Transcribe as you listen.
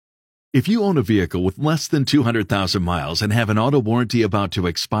If you own a vehicle with less than 200,000 miles and have an auto warranty about to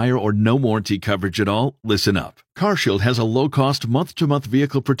expire or no warranty coverage at all, listen up. CarShield has a low-cost month-to-month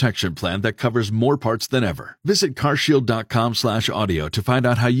vehicle protection plan that covers more parts than ever. Visit carshield.com/audio to find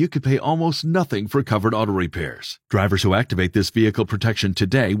out how you could pay almost nothing for covered auto repairs. Drivers who activate this vehicle protection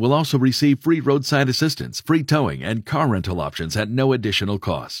today will also receive free roadside assistance, free towing, and car rental options at no additional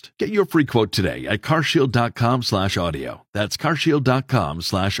cost. Get your free quote today at carshield.com/audio. That's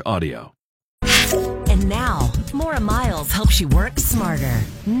carshield.com/audio. And now, Maura Miles helps you work smarter,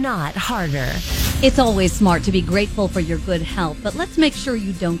 not harder. It's always smart to be grateful for your good health, but let's make sure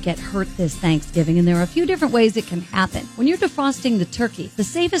you don't get hurt this Thanksgiving, and there are a few different ways it can happen. When you're defrosting the turkey, the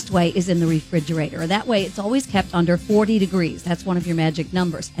safest way is in the refrigerator. That way, it's always kept under 40 degrees. That's one of your magic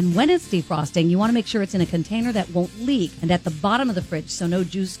numbers. And when it's defrosting, you want to make sure it's in a container that won't leak and at the bottom of the fridge so no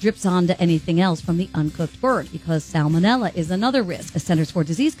juice drips onto anything else from the uncooked bird, because salmonella is another risk. The Centers for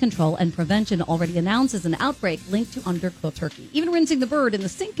Disease Control and Prevention already announces an outbreak linked to undercooked turkey. Even rinsing the bird in the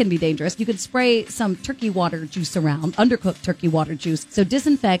sink can be dangerous. You could spray some turkey water juice around, undercooked turkey water juice, so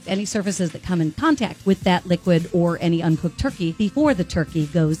disinfect any surfaces that come in contact with that liquid or any uncooked turkey before the turkey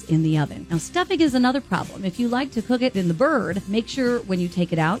goes in the oven. Now, stuffing is another problem. If you like to cook it in the bird, make sure when you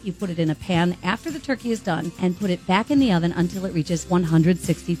take it out, you put it in a pan after the turkey is done and put it back in the oven until it reaches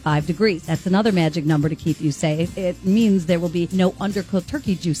 165 degrees. That's another magic number to keep you safe. It means there will be no undercooked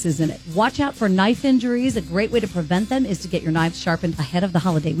turkey juices in it. Watch out for knife injuries. A great way to prevent them is to get your knives sharpened ahead of the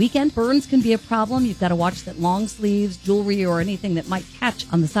holiday weekend. Burns can be a problem. You've got to watch that long sleeves, jewelry, or anything that might catch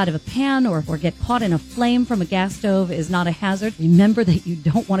on the side of a pan or get caught in a flame from a gas stove is not a hazard. Remember that you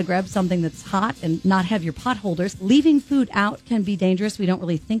don't want to grab something that's hot and not have your pot holders. Leaving food out can be dangerous. We don't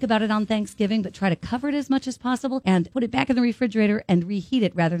really think about it on Thanksgiving, but try to cover it as much as possible and put it back in the refrigerator and reheat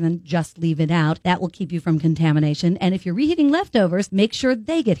it rather than just leave it out. That will keep you from contamination. And if you're reheating leftovers, make sure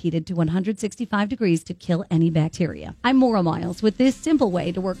they get heated to 165 degrees to kill any bacteria. I'm Maura Miles with this simple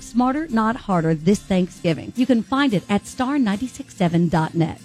way to work smarter, not harder this Thanksgiving. You can find it at star967.net.